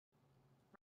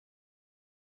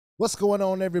What's going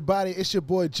on, everybody? It's your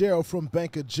boy Gerald from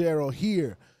Banker Gerald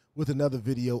here with another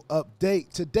video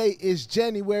update. Today is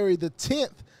January the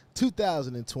 10th,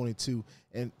 2022,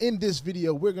 and in this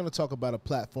video we're going to talk about a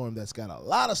platform that's got a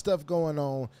lot of stuff going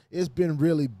on. It's been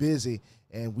really busy,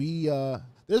 and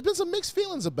there's been some mixed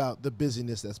feelings about the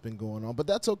busyness that's been going on, but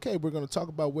that's okay. We're going to talk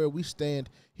about where we stand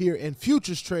here in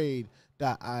Futurestrade.io.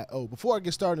 Before I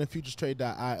get started in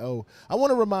Futurestrade.io, I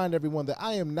want to remind everyone that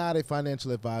I am not a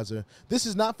financial advisor. This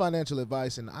is not financial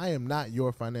advice, and I am not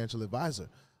your financial advisor.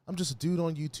 I'm just a dude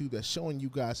on YouTube that's showing you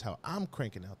guys how I'm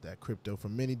cranking out that crypto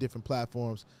from many different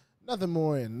platforms. Nothing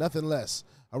more and nothing less.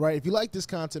 All right, if you like this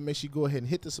content, make sure you go ahead and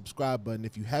hit the subscribe button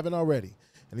if you haven't already.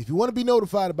 And if you want to be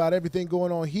notified about everything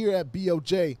going on here at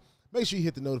BOJ, make sure you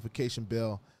hit the notification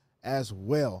bell as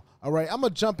well. All right, I'm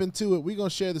going to jump into it. We're going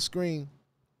to share the screen.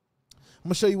 I'm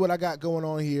going to show you what I got going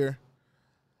on here.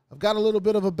 I've got a little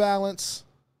bit of a balance.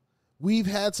 We've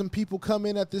had some people come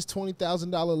in at this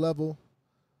 $20,000 level.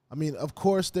 I mean, of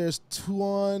course, there's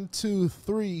 1, 2,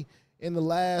 3 in the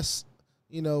last,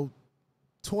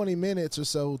 20 minutes or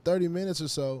so, 30 minutes or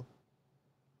so.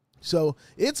 So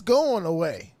it's going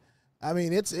away. I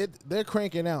mean, they're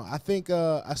cranking out. I think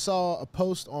I saw a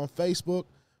post on Facebook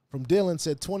from Dylan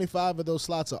said 25 of those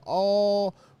slots are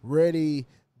already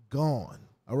gone.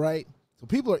 All right. So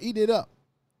people are eating it up.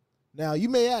 Now, you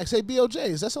may ask, hey, BOJ,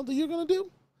 is that something you're going to do?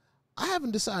 I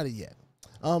haven't decided yet.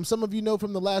 Some of you know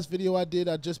from the last video I did,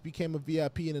 I just became a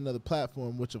VIP in another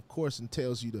platform, which, of course,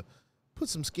 entails you to put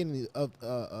some skin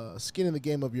in the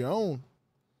game of your own.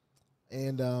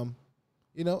 And,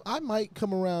 I might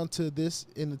come around to this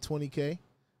in the 20K,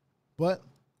 but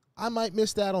I might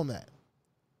miss out on that.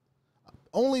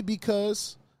 Only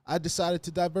because I decided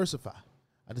to diversify.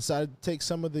 I decided to take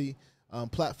some of the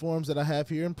platforms that I have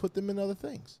here and put them in other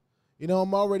things.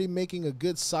 I'm already making a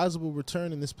good sizable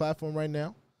return in this platform right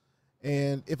now.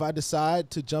 And if I decide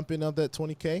to jump in on that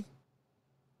 20K,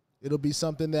 it'll be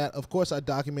something that, of course, I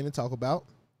document and talk about.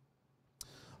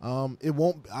 I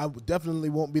definitely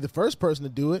won't be the first person to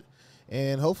do it.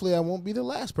 And hopefully I won't be the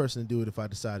last person to do it if I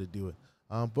decide to do it.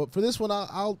 But for this one,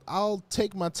 I'll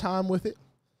take my time with it.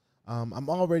 I'm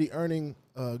already earning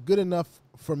good enough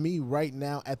for me right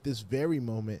now at this very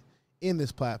moment in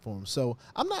this platform. So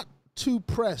I'm not too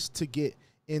pressed to get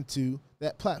into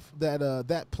that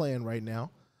plan right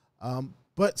now.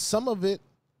 But some of it,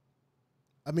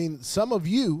 some of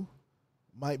you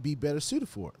might be better suited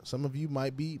for it. Some of you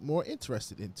might be more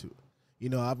interested into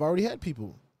it. I've already had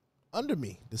people under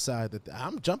me decide that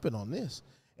I'm jumping on this.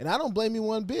 And I don't blame you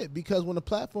one bit, because when a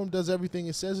platform does everything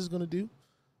it says it's going to do,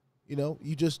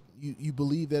 you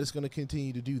believe that it's going to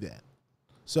continue to do that.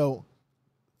 So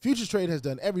Futurestrade has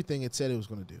done everything it said it was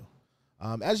going to do.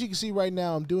 As you can see right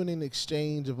now, I'm doing an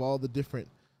exchange of all the different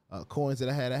coins that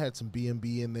I had. I had some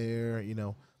BNB in there.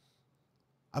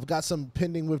 I've got some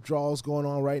pending withdrawals going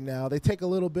on right now. They take a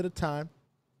little bit of time,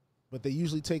 but they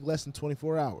usually take less than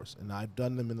 24 hours, and I've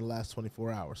done them in the last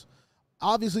 24 hours.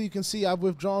 Obviously, you can see I've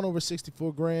withdrawn over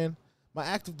 64 grand. My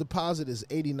active deposit is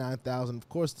 89,000. Of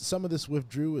course, some of this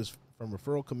withdrew is from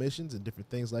referral commissions and different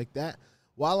things like that.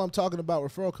 While I'm talking about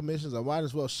referral commissions, I might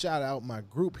as well shout out my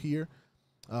group here,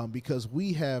 because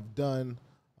we have done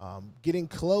getting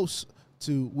close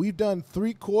to, we've done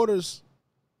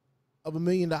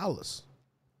 $750,000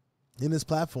 in this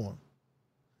platform,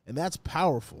 and that's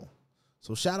powerful.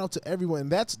 So shout out to everyone.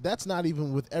 That's not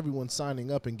even with everyone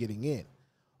signing up and getting in.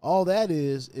 All that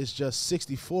is just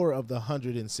 64 of the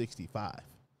 165.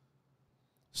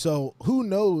 So who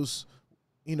knows,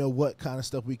 what kind of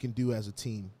stuff we can do as a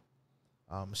team.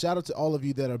 Shout out to all of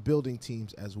you that are building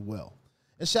teams as well.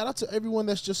 And shout out to everyone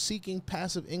that's just seeking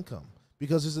passive income,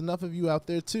 because there's enough of you out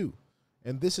there too.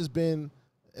 And this has been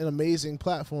an amazing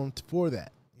platform for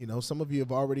that. Some of you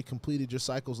have already completed your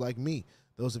cycles like me.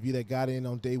 Those of you that got in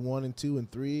on day 1 and 2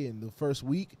 and 3 in the first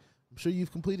week, I'm sure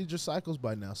you've completed your cycles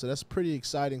by now. So that's pretty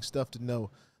exciting stuff to know,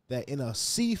 that in a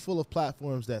sea full of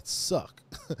platforms that suck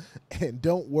and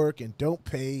don't work and don't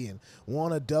pay and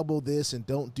want to double this and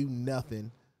don't do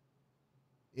nothing,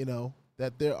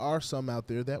 that there are some out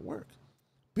there that work.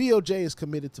 BOJ is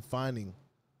committed to finding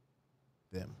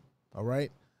them. All right.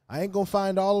 I ain't going to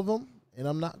find all of them, and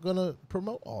I'm not going to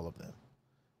promote all of them.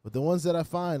 But the ones that I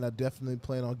find, I definitely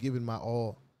plan on giving my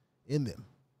all in them.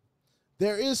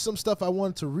 There is some stuff I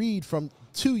wanted to read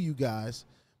to you guys,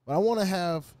 but I want to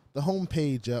have the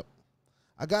homepage up.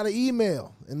 I got an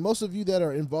email, and most of you that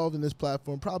are involved in this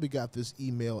platform probably got this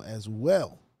email as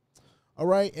well. All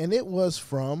right, and it was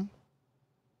from,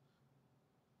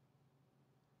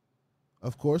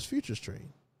 of course, Futurestrade.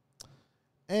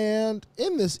 And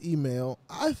in this email,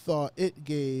 I thought it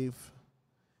gave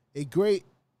a great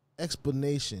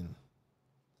explanation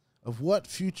of what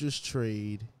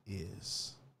Futurestrade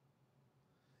is.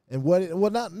 And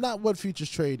not what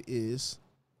Futurestrade is,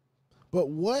 but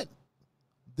what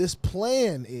this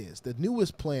plan is, the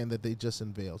newest plan that they just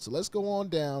unveiled. So let's go on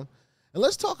down and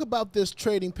let's talk about this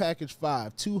trading package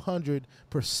 5,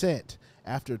 200%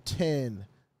 after 10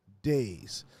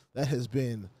 days. That has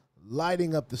been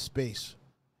lighting up the space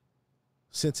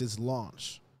since its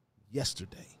launch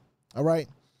yesterday. All right.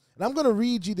 And I'm going to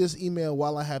read you this email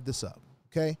while I have this up.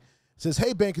 Okay. It says,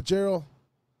 "Hey, Banker Gerald,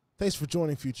 thanks for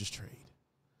joining Futurestrade.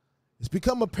 It's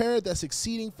become apparent that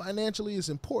succeeding financially is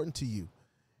important to you,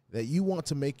 that you want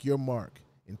to make your mark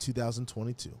in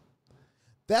 2022.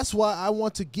 That's why I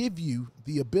want to give you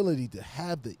the ability to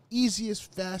have the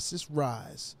easiest, fastest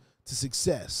rise to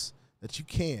success that you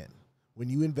can when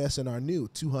you invest in our new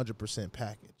 200%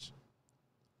 package."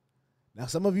 Now,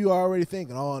 some of you are already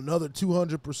thinking, oh, another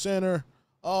 200%er.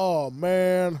 Oh,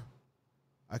 man.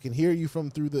 I can hear you from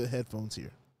through the headphones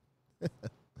here.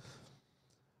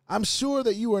 I'm sure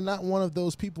that you are not one of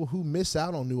those people who miss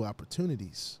out on new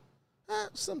opportunities.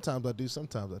 Sometimes I do,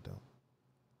 sometimes I don't.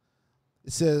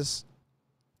 It says,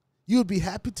 "You would be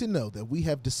happy to know that we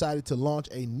have decided to launch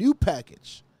a new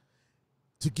package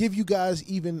to give you guys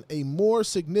even a more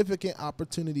significant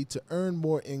opportunity to earn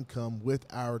more income with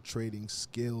our trading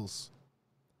skills.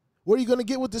 What are you going to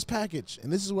get with this package?"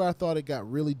 And this is where I thought it got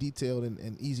really detailed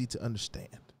and easy to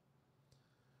understand.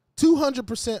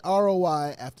 200%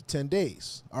 ROI after 10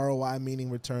 days. ROI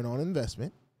meaning return on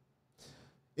investment.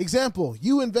 Example,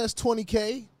 you invest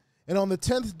 20K, and on the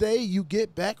 10th day, you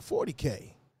get back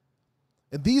 40K.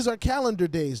 And these are calendar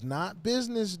days, not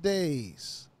business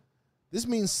days. This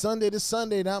means Sunday to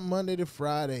Sunday, not Monday to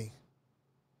Friday.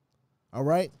 All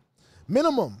right?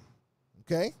 Minimum,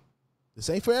 okay? This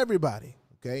ain't for everybody,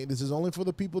 okay? This is only for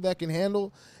the people that can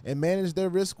handle and manage their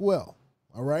risk well,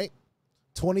 all right?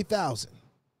 20,000.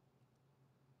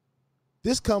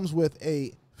 This comes with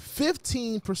a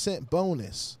 15%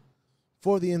 bonus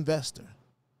for the investor.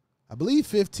 I believe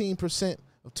 15%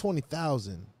 of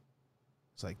 20,000.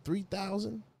 It's like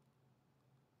 3,000.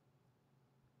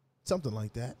 Something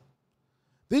like that.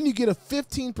 Then you get a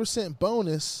 15%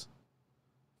 bonus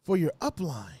for your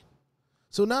upline.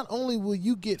 So not only will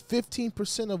you get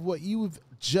 15% of what you've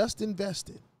just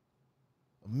invested,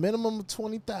 a minimum of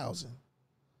 20,000,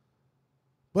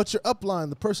 but your upline,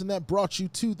 the person that brought you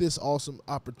to this awesome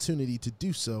opportunity to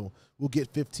do so, will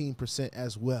get 15%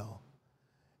 as well.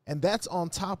 And that's on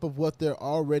top of what they're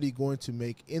already going to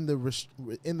make in the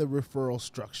referral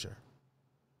structure.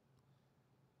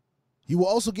 You will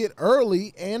also get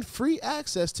early and free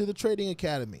access to the Trading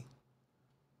Academy.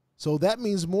 So that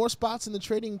means more spots in the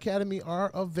Trading Academy are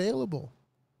available.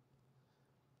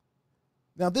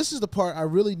 Now, this is the part I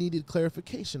really needed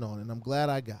clarification on, and I'm glad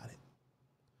I got it.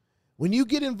 When you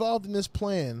get involved in this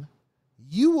plan,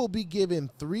 you will be given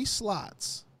 3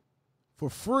 slots for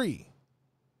free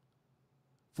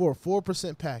for a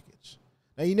 4% package.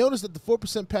 Now, you notice that the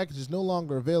 4% package is no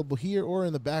longer available here or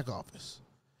in the back office.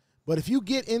 But if you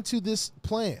get into this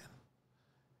plan,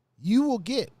 you will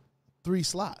get 3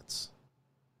 slots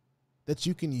that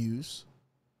you can use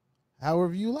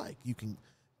however you like. You can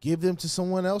give them to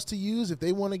someone else to use if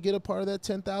they want to get a part of that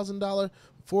 $10,000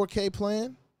 4K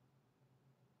plan.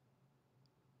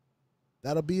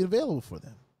 That'll be available for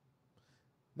them.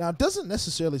 Now, it doesn't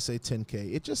necessarily say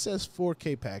 10K. It just says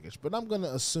 4K package, but I'm going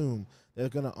to assume they're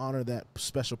going to honor that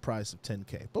special price of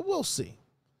 10K. But we'll see.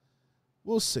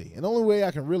 We'll see. And the only way I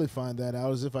can really find that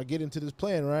out is if I get into this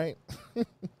plan, right?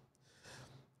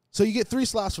 So you get 3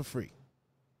 slots for free.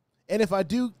 And if I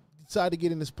do decide to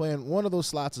get in this plan, one of those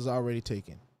slots is already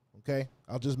taken. Okay?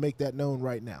 I'll just make that known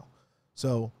right now.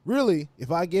 So really, if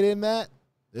I get in that,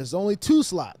 there's only 2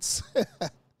 slots.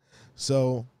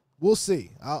 So we'll see.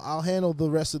 I'll handle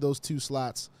the rest of those 2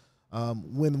 slots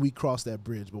when we cross that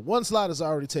bridge. But 1 slot is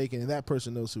already taken, and that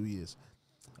person knows who he is.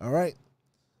 All right?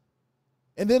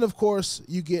 And then, of course,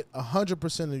 you get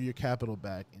 100% of your capital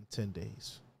back in 10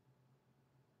 days.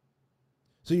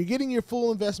 So you're getting your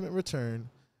full investment return,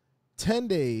 10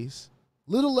 days,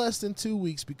 little less than 2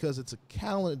 weeks because it's a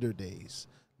calendar days,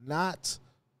 not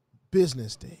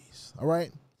business days. All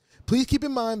right? Please keep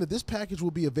in mind that this package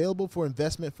will be available for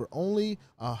investment for only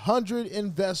 100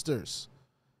 investors.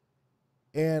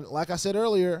 And like I said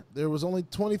earlier, there was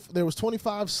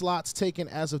 25 slots taken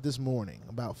as of this morning,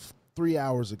 about 3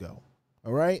 hours ago.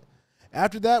 All right?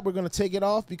 After that, we're going to take it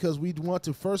off because we want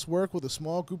to first work with a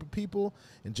small group of people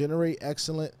and generate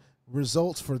excellent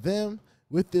results for them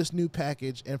with this new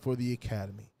package and for the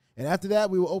Academy. And after that,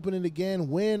 we will open it again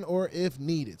when or if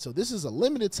needed. So this is a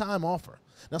limited time offer.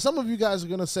 Now, some of you guys are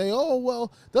going to say, oh,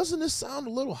 well, doesn't this sound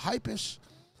a little hypish?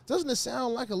 Doesn't it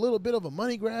sound like a little bit of a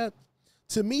money grab?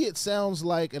 To me, it sounds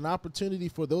like an opportunity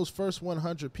for those first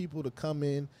 100 people to come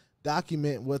in,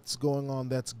 document what's going on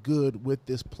that's good with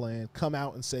this plan, come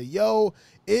out and say, yo,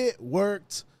 it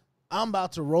worked. I'm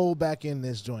about to roll back in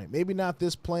this joint. Maybe not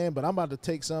this plan, but I'm about to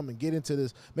take some and get into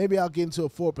this. Maybe I'll get into a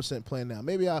 4% plan now.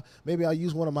 Maybe I'll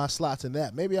use one of my slots in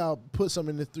that. Maybe I'll put some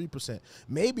in the 3%.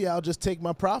 Maybe I'll just take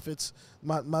my profits,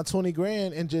 my 20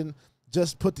 grand, and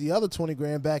just put the other 20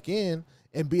 grand back in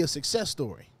and be a success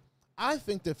story. I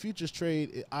think that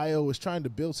Futurestrade IO is trying to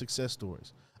build success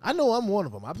stories. I know I'm one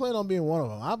of them. I plan on being one of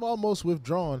them. I've almost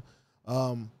withdrawn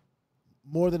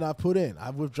more than I put in.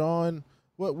 I've withdrawn.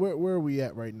 Where are we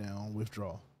at right now on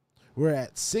withdrawal? We're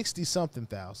at 60-something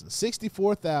thousand,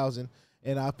 64,000,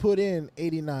 and I put in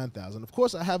 89,000. Of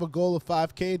course, I have a goal of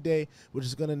 5K a day, which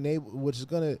is going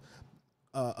to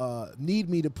need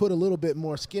me to put a little bit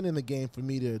more skin in the game for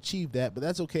me to achieve that. But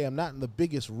that's okay. I'm not in the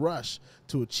biggest rush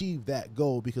to achieve that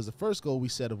goal because the first goal we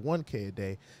set of 1K a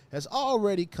day has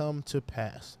already come to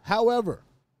pass. However,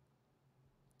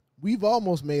 we've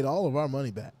almost made all of our money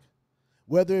back,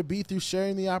 whether it be through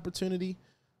sharing the opportunity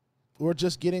or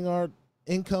just getting our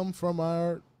income from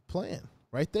our plan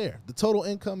right there. The total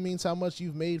income means how much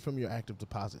you've made from your active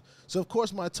deposit. So, of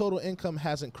course, my total income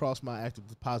hasn't crossed my active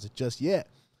deposit just yet,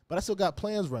 but I still got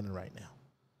plans running right now.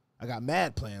 I got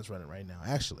mad plans running right now,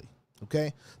 actually.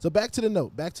 Okay? So back to the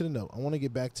note. I want to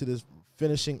get back to this,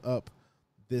 finishing up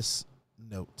this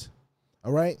note.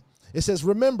 All right? It says,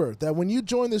 remember that when you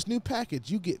join this new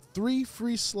package, you get 3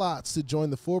 free slots to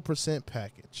join the 4%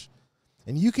 package.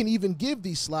 And you can even give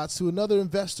these slots to another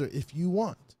investor if you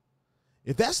want.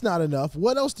 If that's not enough,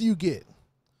 what else do you get?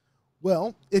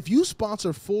 Well, if you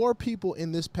sponsor 4 people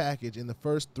in this package in the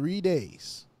first 3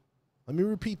 days, let me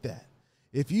repeat that.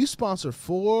 If you sponsor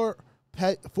 4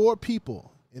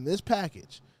 people in this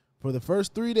package for the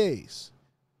first 3 days,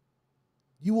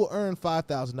 you will earn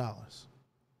 $5,000.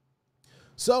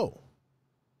 So,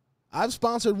 I've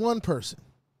sponsored 1 person.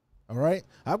 All right,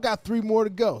 I've got 3 more to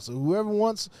go. So whoever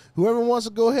wants to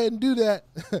go ahead and do that,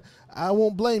 I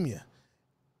won't blame you.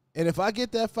 And if I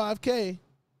get that 5K,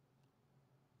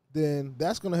 then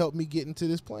that's going to help me get into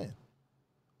this plan.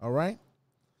 All right.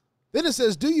 Then it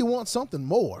says, do you want something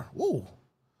more? Whoa.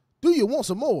 Do you want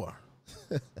some more?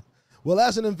 Well,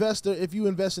 as an investor, if you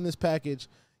invest in this package,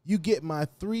 you get my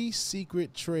 3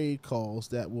 secret trade calls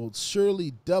that will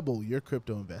surely double your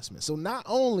crypto investment. So not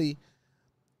only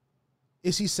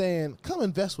is he saying, come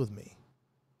invest with me,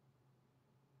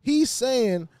 he's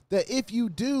saying that if you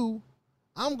do,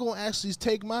 I'm going to actually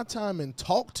take my time and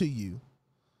talk to you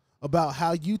about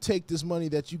how you take this money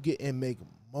that you get and make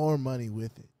more money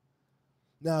with it.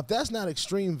 Now, if that's not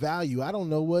extreme value, I don't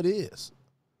know what is.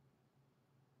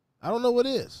 I don't know what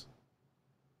is.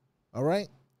 All right.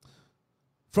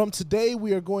 From today,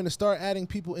 we are going to start adding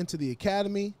people into the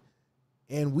academy,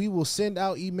 and we will send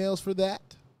out emails for that.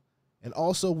 And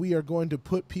also, we are going to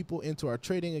put people into our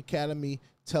Trading Academy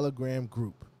Telegram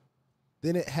group.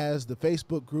 Then it has the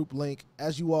Facebook group link.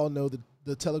 As you all know,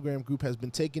 the Telegram group has been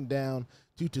taken down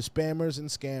due to spammers and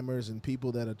scammers and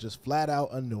people that are just flat out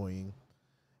annoying.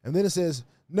 And then it says,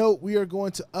 note, we are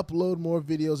going to upload more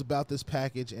videos about this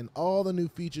package and all the new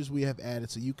features we have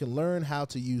added so you can learn how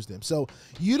to use them. So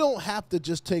you don't have to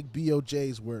just take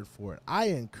BOJ's word for it. I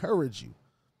encourage you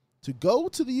to go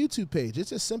to the YouTube page.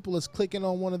 It's as simple as clicking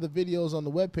on one of the videos on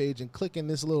the webpage and clicking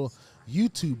this little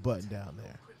YouTube button down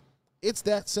there. It's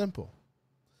that simple.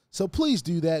 So please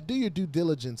do that. Do your due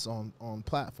diligence on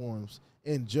platforms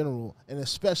in general, and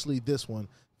especially this one,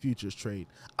 Futurestrade.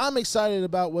 I'm excited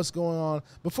about what's going on.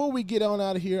 Before we get on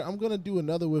out of here, I'm going to do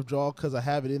another withdrawal because I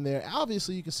have it in there.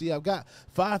 Obviously, you can see I've got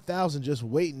 5,000 just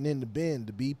waiting in the bin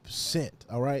to be sent,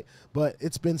 all right? But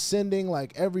it's been sending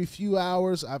like every few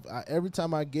hours. Every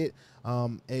time I get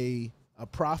a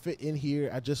profit in here,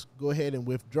 I just go ahead and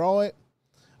withdraw it.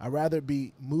 I'd rather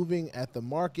be moving at the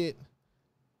market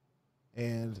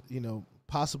and, you know,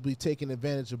 possibly taking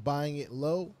advantage of buying it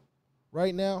low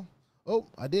right now. Oh,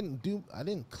 I didn't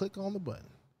click on the button.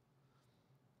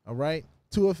 All right.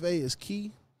 2FA is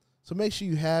key. So make sure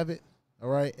you have it. All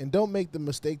right. And don't make the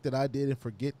mistake that I did and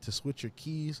forget to switch your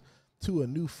keys to a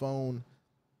new phone.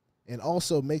 And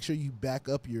also make sure you back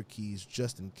up your keys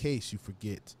just in case you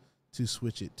forget to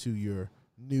switch it to your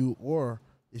new, or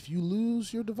if you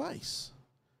lose your device.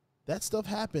 That stuff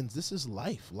happens. This is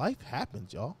life. Life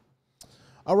happens, y'all.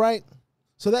 All right.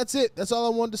 So that's it. That's all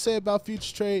I wanted to say about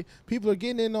Futurestrade. People are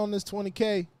getting in on this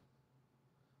 20K.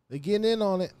 They're getting in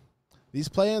on it. These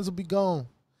plans will be gone.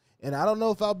 And I don't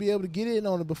know if I'll be able to get in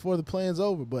on it before the plan's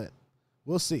over, but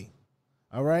we'll see.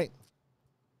 All right?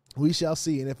 We shall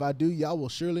see. And if I do, y'all will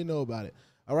surely know about it.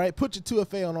 All right? Put your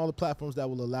 2FA on all the platforms that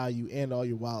will allow you and all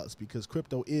your wallets, because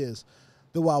crypto is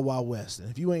the Wild Wild West. And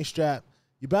if you ain't strapped,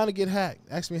 you're bound to get hacked.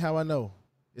 Ask me how I know.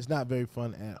 It's not very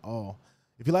fun at all.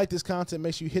 If you like this content,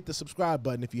 make sure you hit the subscribe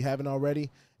button if you haven't already.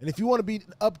 And if you want to be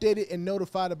updated and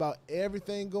notified about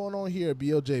everything going on here at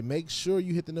BOJ, make sure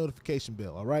you hit the notification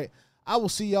bell, all right? I will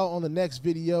see y'all on the next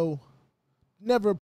video. Never